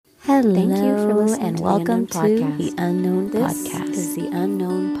Hello, Thank you for listening and to welcome the Unknown to Podcast. the Unknown This Podcast. is the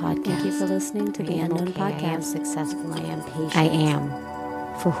Unknown Podcast. Thank you for listening to the Unknown Okay, Podcast. I am successful. I am patient. I am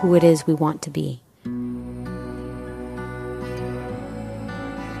For who it is we want to be.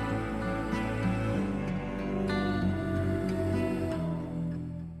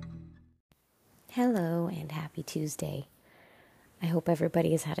 Hello and happy Tuesday. I hope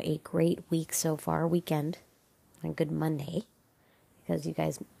everybody has had a great week so far, weekend, and a good Monday. Because you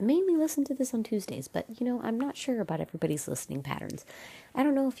guys mainly listen to this on Tuesdays, but I'm not sure about everybody's listening patterns. I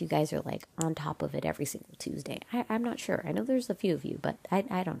don't know if you guys are like on top of it every single Tuesday. I'm not sure. I know there's a few of you, but I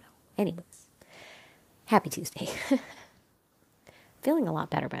don't know. Anyways, happy Tuesday. Feeling a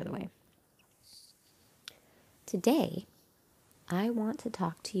lot better, by the way. Today, I want to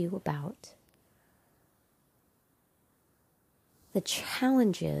talk to you about the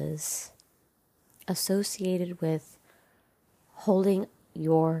challenges associated with holding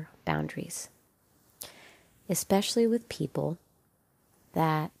your boundaries, especially with people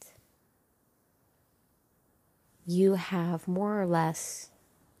that you have more or less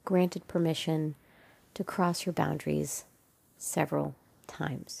granted permission to cross your boundaries several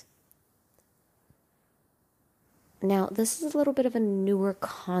times. Now, this is a little bit of a newer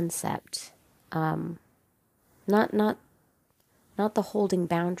concept, not the holding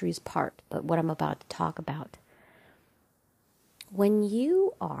boundaries part, but what I'm about to talk about. When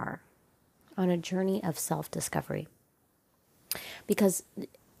you are on a journey of self-discovery,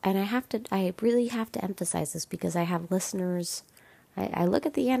 and I really have to emphasize this because I have listeners, I look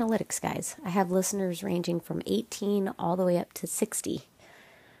at the analytics, guys. I have listeners ranging from 18 all the way up to 60.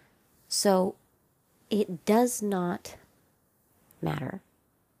 So it does not matter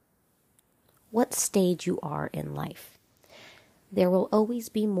what stage you are in life. There will always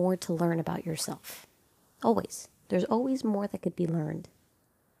be more to learn about yourself. Always. There's always more that could be learned.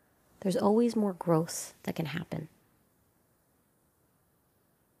 There's always more growth that can happen.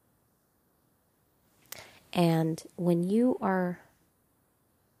 And when you are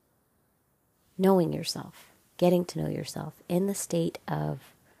knowing yourself, getting to know yourself in the state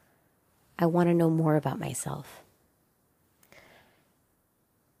of, I want to know more about myself,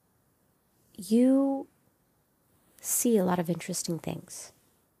 you see a lot of interesting things.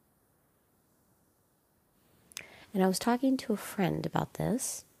 And I was talking to a friend about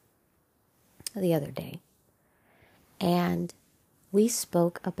this the other day, and we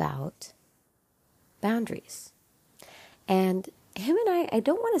spoke about boundaries. And him and I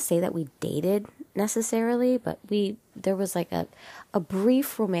don't want to say that we dated necessarily, but there was like a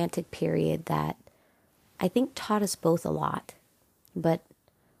brief romantic period that I think taught us both a lot. But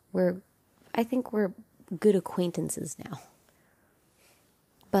I think we're good acquaintances now.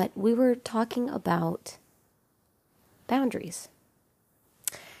 But we were talking about boundaries.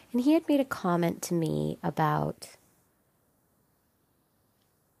 And he had made a comment to me about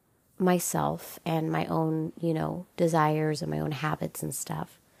myself and my own, desires and my own habits and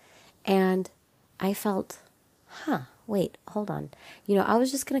stuff. And I felt, wait, hold on. I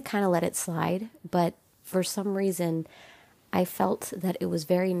was just going to kind of let it slide, but for some reason, I felt that it was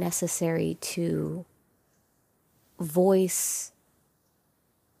very necessary to voice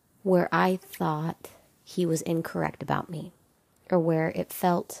where I thought he was incorrect about me, or where it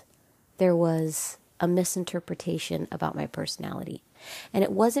felt there was a misinterpretation about my personality. And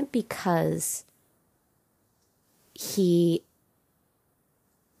it wasn't because he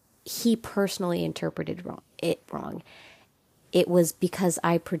personally interpreted it wrong. It was because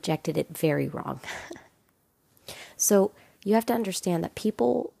I projected it very wrong. So you have to understand that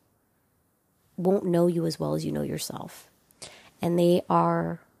people won't know you as well as you know yourself. And they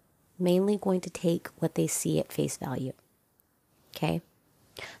are mainly going to take what they see at face value. Okay?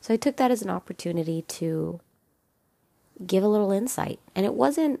 So I took that as an opportunity to give a little insight. And it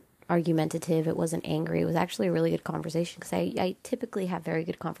wasn't argumentative. It wasn't angry. It was actually a really good conversation because I typically have very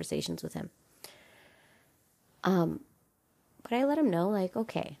good conversations with him. But I let him know, like,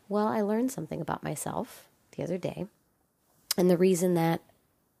 okay, well, I learned something about myself the other day. And the reason that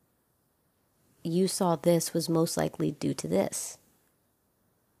you saw this was most likely due to this.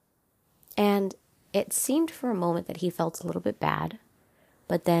 And it seemed for a moment that he felt a little bit bad.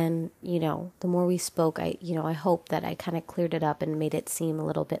 But then, the more we spoke, I hope that I kind of cleared it up and made it seem a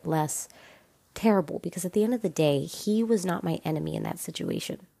little bit less terrible. Because at the end of the day, he was not my enemy in that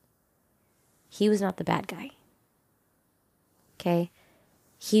situation. He was not the bad guy. Okay?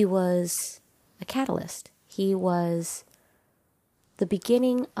 He was a catalyst. He was the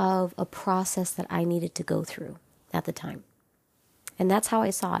beginning of a process that I needed to go through at the time. And that's how I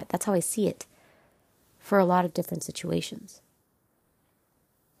saw it. That's how I see it for a lot of different situations.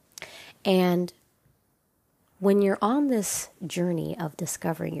 And when you're on this journey of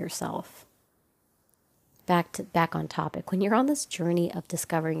discovering yourself, back on topic, when you're on this journey of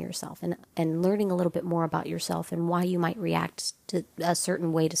discovering yourself and learning a little bit more about yourself and why you might react to a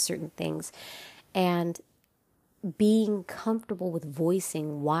certain way to certain things, and being comfortable with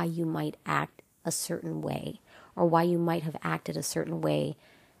voicing why you might act a certain way or why you might have acted a certain way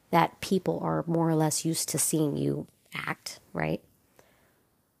that people are more or less used to seeing you act, right?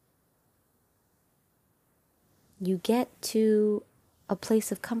 You get to a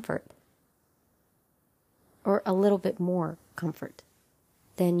place of comfort, or a little bit more comfort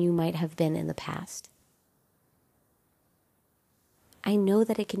than you might have been in the past. I know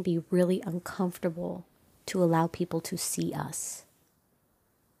that it can be really uncomfortable to allow people to see us,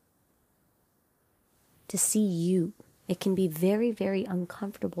 to see you. It can be very, very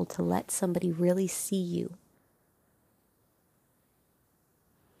uncomfortable to let somebody really see you.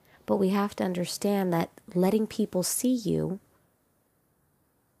 But we have to understand that letting people see you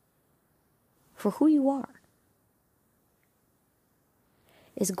for who you are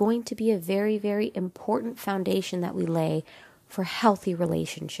is going to be a very, very important foundation that we lay for healthy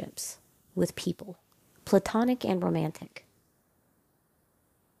relationships with people, platonic and romantic.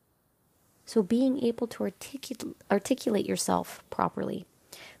 So being able to articulate yourself properly,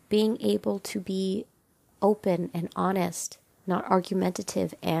 being able to be open and honest, not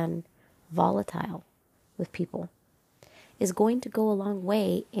argumentative and volatile with people, is going to go a long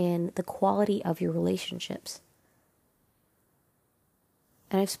way in the quality of your relationships.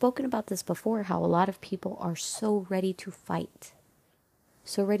 And I've spoken about this before, how a lot of people are so ready to fight,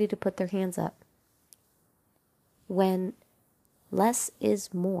 so ready to put their hands up, when less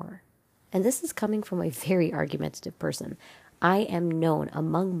is more. And this is coming from a very argumentative person. I am known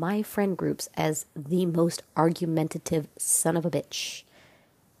among my friend groups as the most argumentative son of a bitch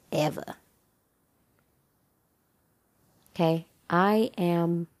ever. Okay? I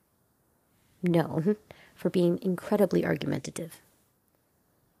am known for being incredibly argumentative.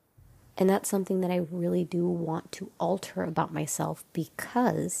 And that's something that I really do want to alter about myself,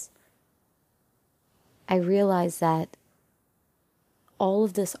 because I realize that all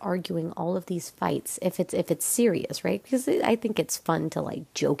of this arguing, all of these fights, if it's serious, right? Because I think it's fun to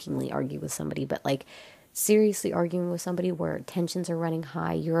like jokingly argue with somebody, but like seriously arguing with somebody where tensions are running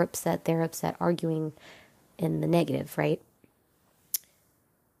high, you're upset, they're upset, arguing in the negative, right?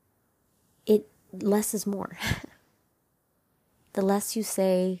 Less is more. The less you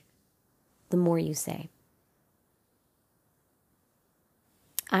say, the more you say.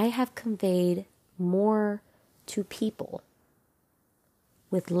 I have conveyed more to people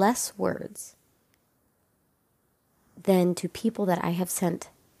with less words than to people that I have sent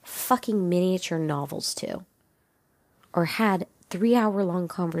fucking miniature novels to, or had 3-hour-long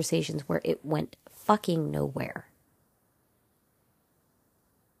conversations where it went fucking nowhere.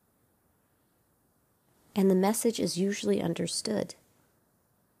 And the message is usually understood.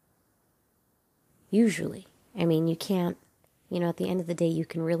 Usually. I mean, you can't, at the end of the day, you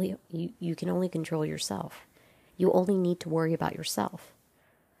can really, you can only control yourself. You only need to worry about yourself.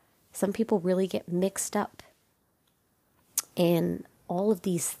 Some people really get mixed up in all of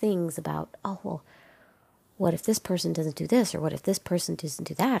these things about, oh, well, what if this person doesn't do this, or what if this person doesn't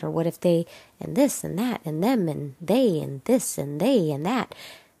do that, or what if they, and this and that, and them and they, and this and they and that.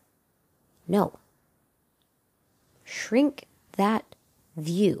 No. Shrink that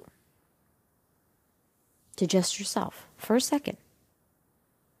view to just yourself for a second.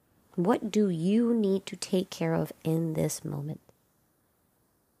 What do you need to take care of in this moment?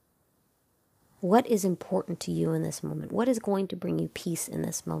 What is important to you in this moment? What is going to bring you peace in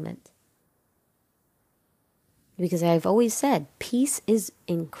this moment? Because I've always said, peace is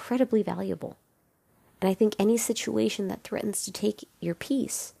incredibly valuable. And I think any situation that threatens to take your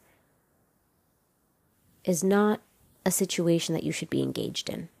peace is not a situation that you should be engaged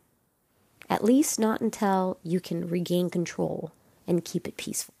in. At least not until you can regain control and keep it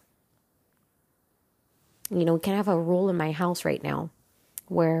peaceful. We can have a rule in my house right now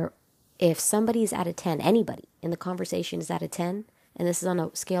where if somebody's out of 10, anybody in the conversation is out of 10, and this is on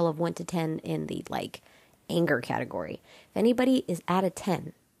a scale of 1 to 10 in the anger category. If anybody is out of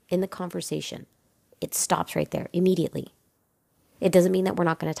 10 in the conversation, it stops right there immediately. It doesn't mean that we're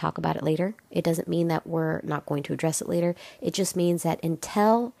not going to talk about it later. It doesn't mean that we're not going to address it later. It just means that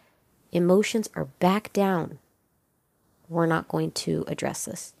until emotions are back down, we're not going to address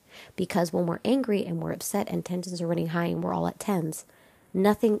this. Because when we're angry and we're upset and tensions are running high and we're all at 10s,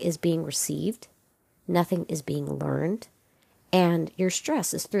 nothing is being received, nothing is being learned, and your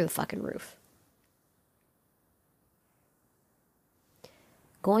stress is through the fucking roof.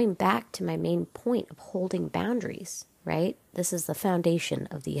 going back to my main point of holding boundaries, right? This is the foundation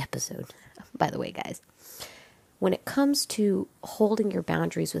of the episode, by the way, guys. When it comes to holding your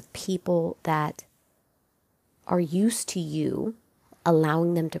boundaries with people that are used to you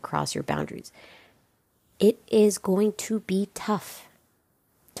allowing them to cross your boundaries, it is going to be tough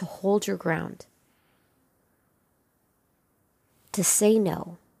to hold your ground, to say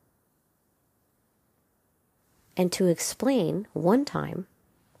no, and to explain one time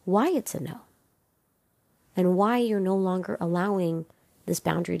why it's a no and why you're no longer allowing this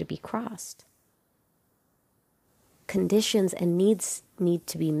boundary to be crossed. Conditions and needs need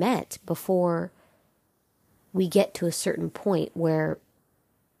to be met before we get to a certain point where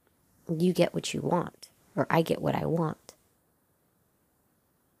you get what you want or I get what I want.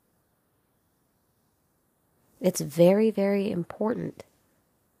 It's very, very important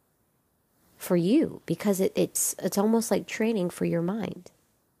for you because it's almost like training for your mind.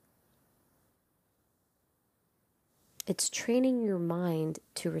 It's training your mind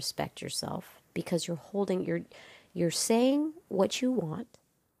to respect yourself because you're saying what you want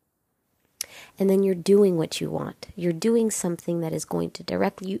and then you're doing what you want. You're doing something that is going to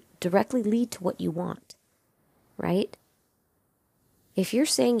directly lead to what you want, right? If you're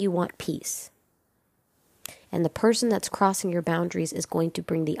saying you want peace, and the person that's crossing your boundaries is going to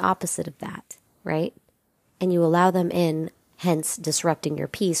bring the opposite of that, right? And you allow them in, hence disrupting your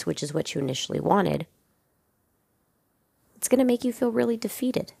peace, which is what you initially wanted. It's going to make you feel really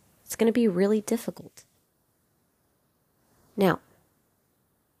defeated. It's going to be really difficult. Now,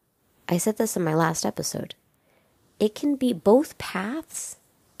 I said this in my last episode. It can be, both paths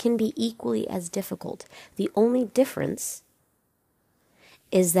can be equally as difficult. The only difference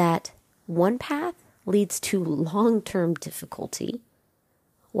is that one path leads to long-term difficulty,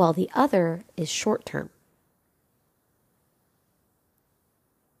 while the other is short-term.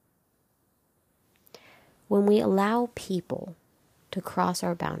 When we allow people to cross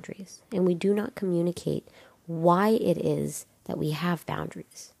our boundaries and we do not communicate why it is that we have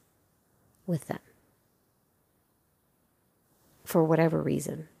boundaries with them, for whatever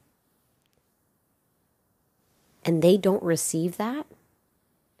reason, and they don't receive that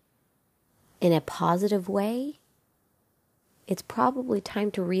in a positive way, it's probably time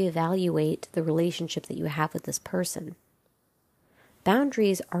to reevaluate the relationship that you have with this person.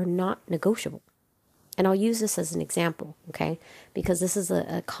 Boundaries are not negotiable. And I'll use this as an example, okay? Because this is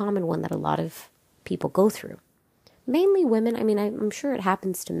a common one that a lot of people go through. Mainly women. I mean, I'm sure it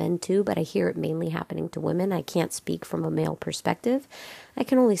happens to men too, but I hear it mainly happening to women. I can't speak from a male perspective. I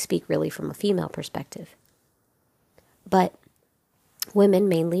can only speak really from a female perspective. But women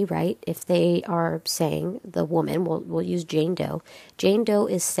mainly, right? If they are saying, the woman, we'll use Jane Doe. Jane Doe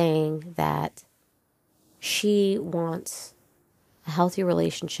is saying that she wants a healthy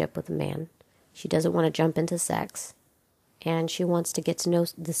relationship with a man. She doesn't want to jump into sex. And she wants to get to know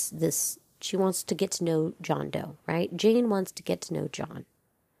she wants to get to know John Doe, right? Jane wants to get to know John.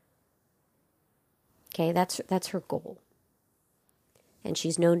 Okay, that's her goal. And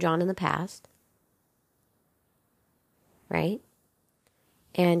she's known John in the past, right?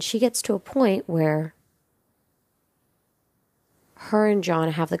 And she gets to a point where her and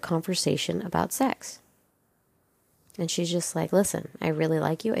John have the conversation about sex. And she's just like, listen, I really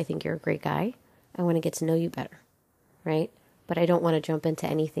like you. I think you're a great guy. I want to get to know you better, right? But I don't want to jump into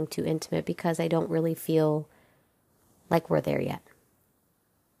anything too intimate because I don't really feel like we're there yet.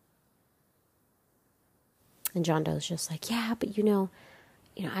 And John Doe's just like, yeah, but you know,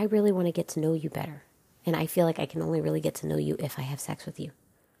 I really want to get to know you better. And I feel like I can only really get to know you if I have sex with you.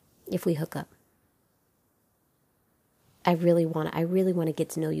 If we hook up. I really want to get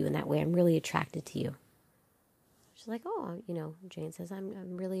to know you in that way. I'm really attracted to you. She's like, oh, Jane says,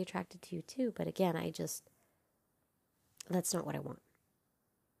 I'm really attracted to you too. But again, that's not what I want.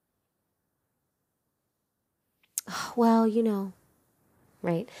 Well,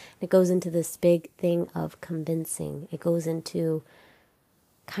 right? It goes into this big thing of convincing. It goes into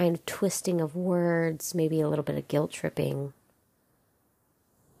kind of twisting of words, maybe a little bit of guilt tripping,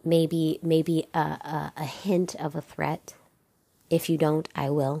 maybe a hint of a threat. If you don't, I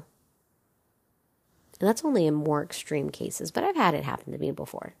will. And that's only in more extreme cases, but I've had it happen to me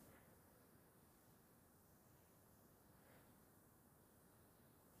before.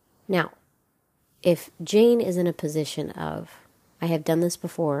 Now, if Jane is in a position of, I have done this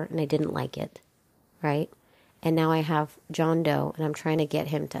before and I didn't like it, right? And now I have John Doe and I'm trying to get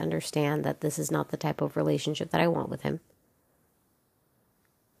him to understand that this is not the type of relationship that I want with him.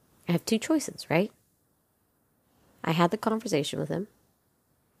 I have two choices, right? I had the conversation with him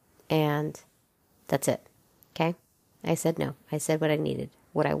and that's it. Okay? I said no. I said what I needed.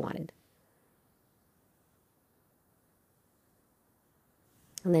 what I wanted.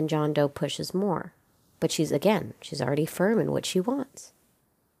 And then John Doe pushes more. But she's already firm in what she wants.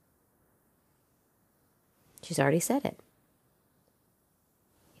 She's already said it.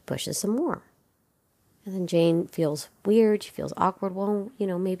 He pushes some more. And then Jane feels weird. She feels awkward. Well,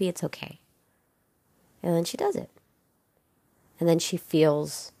 maybe it's okay. And then she does it. And then she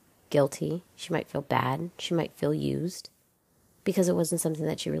feels guilty. She might feel bad. She might feel used. Because it wasn't something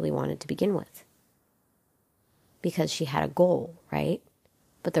that she really wanted to begin with. Because she had a goal, right?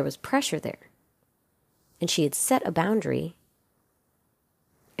 But there was pressure there. And she had set a boundary.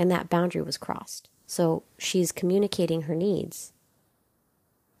 And that boundary was crossed. So she's communicating her needs.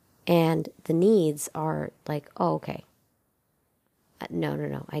 And the needs are like, oh, okay.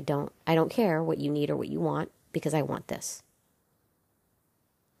 No. I don't care what you need or what you want because I want this.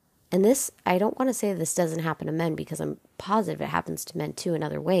 And this, I don't want to say this doesn't happen to men because I'm positive it happens to men too in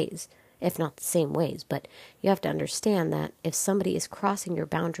other ways, if not the same ways. But you have to understand that if somebody is crossing your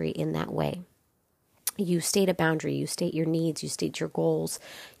boundary in that way, you state a boundary, you state your needs, you state your goals,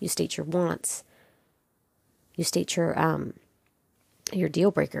 you state your wants, you state your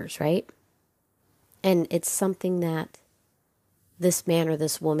deal breakers, right? And it's something that this man or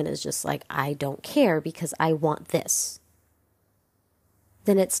this woman is just like, I don't care because I want this.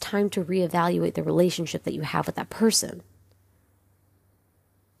 Then it's time to reevaluate the relationship that you have with that person.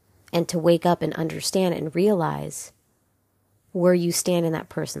 And to wake up and understand and realize where you stand in that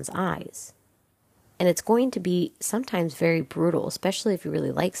person's eyes. And it's going to be sometimes very brutal, especially if you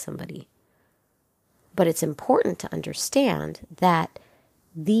really like somebody. But it's important to understand that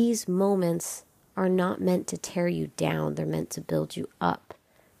these moments are not meant to tear you down. They're meant to build you up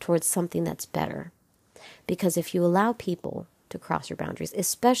towards something that's better. Because if you allow people to cross your boundaries,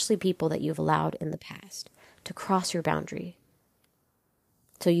 especially people that you've allowed in the past to cross your boundary,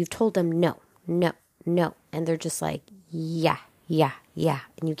 so you've told them no, and they're just like, yeah,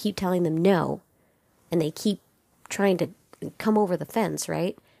 and you keep telling them no, and they keep trying to come over the fence,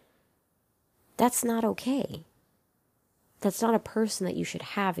 right? That's not okay. That's not a person that you should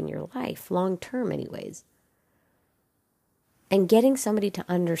have in your life, long term anyways. And getting somebody to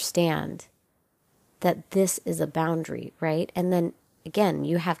understand that this is a boundary, right? And then again,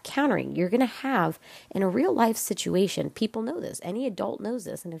 you have countering. You're going to have, in a real life situation, people know this. Any adult knows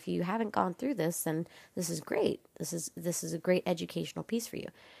this. And if you haven't gone through this, then this is great. This is a great educational piece for you.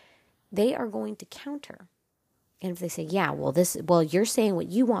 They are going to counter. And if they say, yeah, well, you're saying what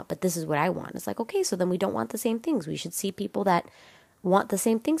you want, but this is what I want. It's like, okay, so then we don't want the same things. We should see people that want the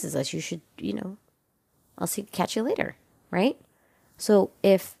same things as us. You should, catch you later, right? So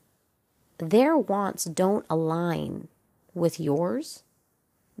if their wants don't align with yours,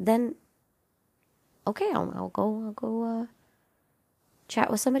 then okay, I'll go chat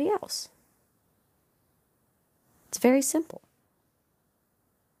with somebody else. It's very simple.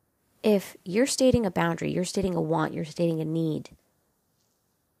 If you're stating a boundary, you're stating a want, you're stating a need,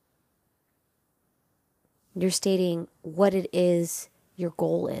 you're stating what it is your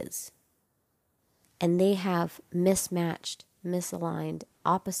goal is, and they have mismatched, misaligned,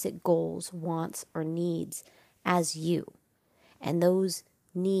 opposite goals, wants, or needs as you, and those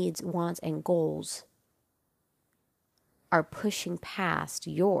needs, wants, and goals are pushing past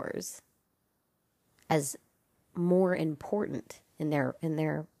yours as more important in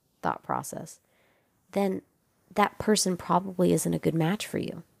their thought process, then that person probably isn't a good match for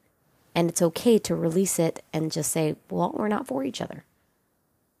you. And it's okay to release it and just say, well, we're not for each other.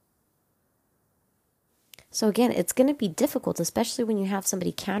 So again, it's going to be difficult, especially when you have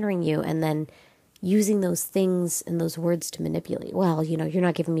somebody countering you and then using those things and those words to manipulate. Well, you're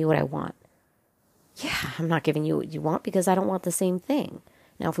not giving me what I want. Yeah, I'm not giving you what you want because I don't want the same thing.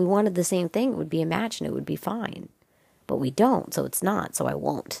 Now, if we wanted the same thing, it would be a match and it would be fine. But we don't, so it's not, so I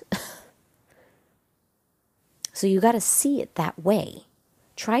won't. So you got to see it that way.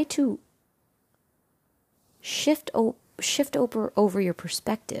 Try to shift over your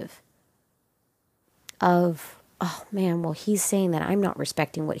perspective of, oh man, well, he's saying that I'm not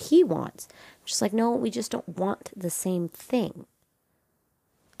respecting what he wants. Just like, no, we just don't want the same thing.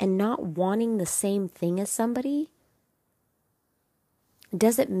 And not wanting the same thing as somebody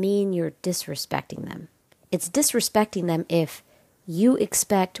doesn't mean you're disrespecting them. It's disrespecting them if you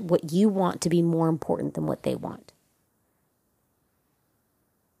expect what you want to be more important than what they want.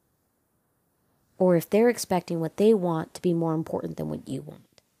 Or if they're expecting what they want to be more important than what you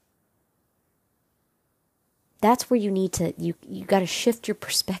want. That's where you got to shift your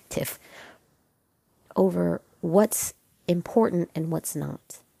perspective over what's important and what's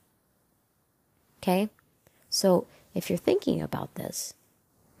not. Okay? So if you're thinking about this,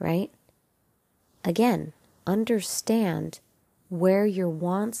 right? Again, understand where your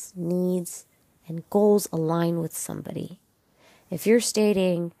wants, needs, and goals align with somebody. If you're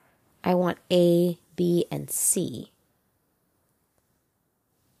stating, I want A, B, and C,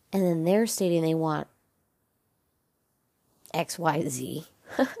 and then they're stating they want X, Y, Z,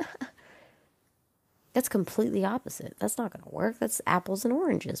 that's completely opposite. That's not going to work. That's apples and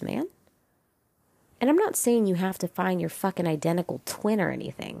oranges, man. And I'm not saying you have to find your fucking identical twin or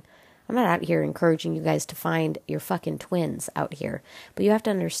anything. I'm not out here encouraging you guys to find your fucking twins out here. But you have to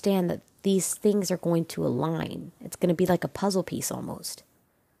understand that these things are going to align. It's going to be like a puzzle piece almost.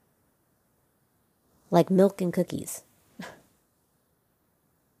 Like milk and cookies.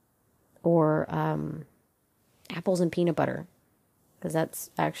 Or apples and peanut butter. Because that's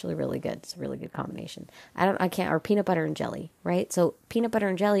actually really good. It's a really good combination. Or peanut butter and jelly, right? So peanut butter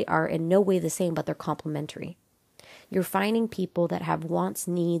and jelly are in no way the same, but they're complementary. You're finding people that have wants,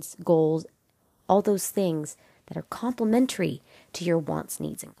 needs, goals, all those things that are complementary to your wants,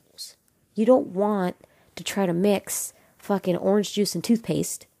 needs, and goals. You don't want to try to mix fucking orange juice and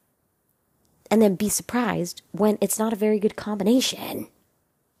toothpaste and then be surprised when it's not a very good combination.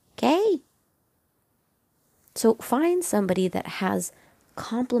 Okay? So find somebody that has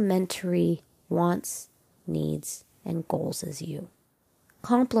complementary wants, needs, and goals as you.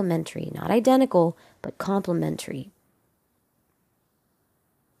 Complementary, not identical, but complementary.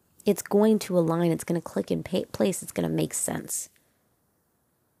 It's going to align. It's going to click in place. It's going to make sense.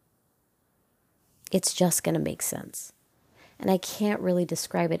 It's just going to make sense. And I can't really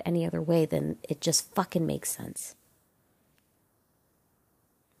describe it any other way than it just fucking makes sense.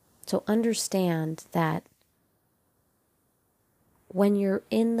 So understand that when you're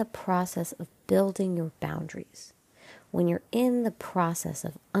in the process of building your boundaries, when you're in the process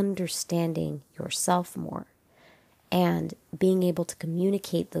of understanding yourself more and being able to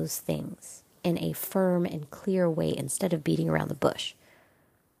communicate those things in a firm and clear way instead of beating around the bush,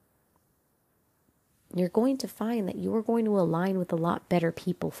 you're going to find that you are going to align with a lot better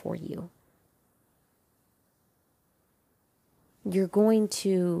people for you. You're going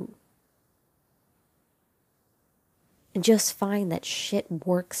to just find that shit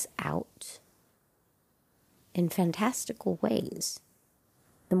works out in fantastical ways.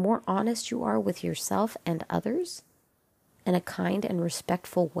 The more honest you are with yourself and others in a kind and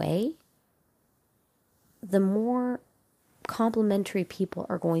respectful way, the more complimentary people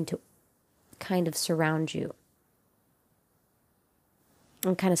are going to kind of surround you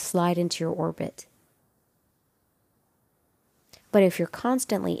and kind of slide into your orbit. But if you're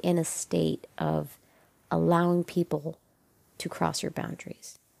constantly in a state of allowing people to cross your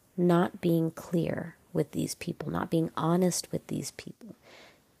boundaries, not being clear with these people, not being honest with these people,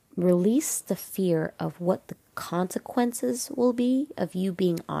 release the fear of what the consequences will be of you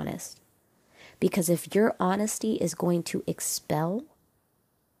being honest. Because if your honesty is going to expel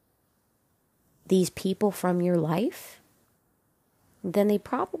these people from your life, then they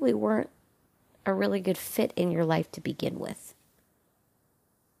probably weren't a really good fit in your life to begin with.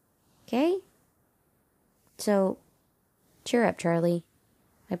 Okay? So, cheer up, Charlie.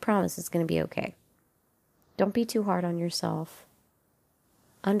 I promise it's going to be okay. Don't be too hard on yourself.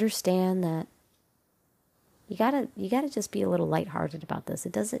 Understand that you gotta just be a little lighthearted about this.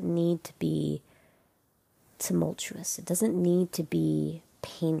 It doesn't need to be tumultuous. It doesn't need to be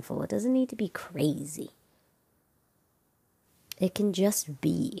painful. It doesn't need to be crazy. It can just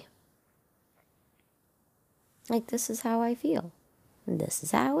be. Like, this is how I feel. And this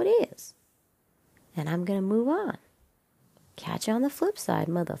is how it is. And I'm going to move on. Catch you on the flip side,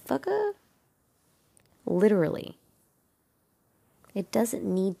 motherfucker. Literally. It doesn't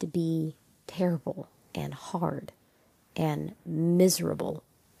need to be terrible and hard and miserable.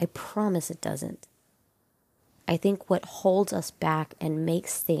 I promise it doesn't. I think what holds us back and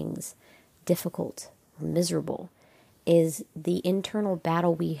makes things difficult or miserable is the internal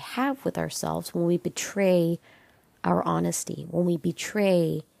battle we have with ourselves when we betray our honesty, when we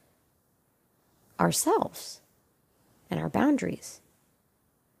betray ourselves and our boundaries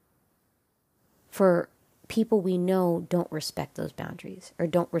for people we know don't respect those boundaries or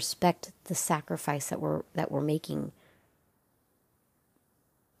don't respect the sacrifice that we're making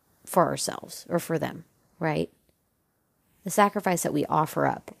for ourselves or for them, right? The sacrifice that we offer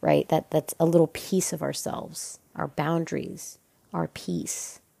up, right? That's a little piece of ourselves, our boundaries, our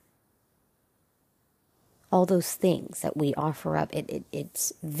peace. All those things that we offer up,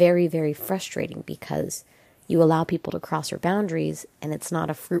 it's very, very frustrating because you allow people to cross your boundaries and it's not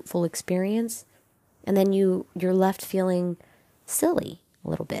a fruitful experience. And then you're left feeling silly a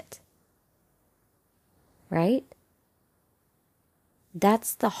little bit. Right?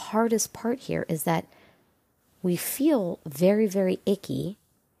 That's the hardest part here, is that we feel very, very icky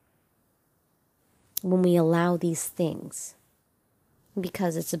when we allow these things,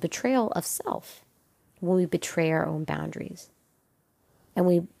 because it's a betrayal of self when we betray our own boundaries, and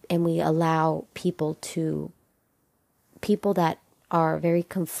we allow people that are very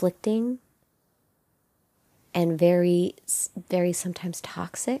conflicting and very, very sometimes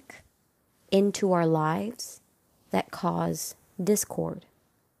toxic into our lives, that cause discord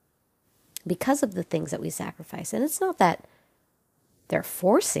because of the things that we sacrifice. And it's not that they're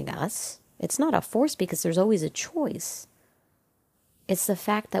forcing us. It's not a force, because there's always a choice. It's the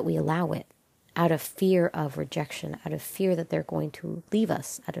fact that we allow it out of fear of rejection, out of fear that they're going to leave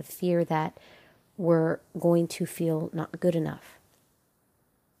us, out of fear that we're going to feel not good enough.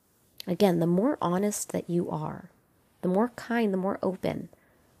 Again, the more honest that you are, the more kind, the more open,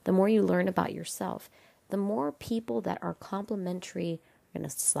 the more you learn about yourself, the more people that are complimentary are going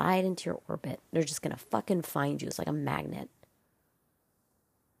to slide into your orbit. They're just going to fucking find you. It's like a magnet.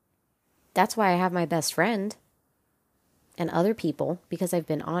 That's why I have my best friend and other people, because I've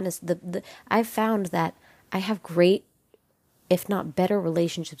been honest. I've found that I have great, if not better,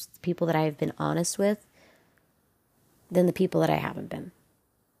 relationships with people that I have been honest with than the people that I haven't been.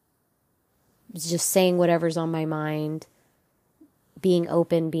 It's just saying whatever's on my mind, being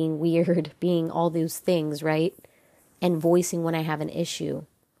open, being weird, being all those things, right? And voicing when I have an issue.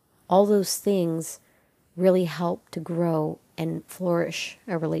 All those things really help to grow and flourish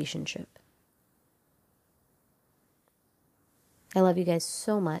a relationship. I love you guys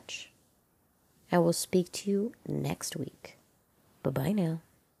so much. I will speak to you next week. Bye-bye now.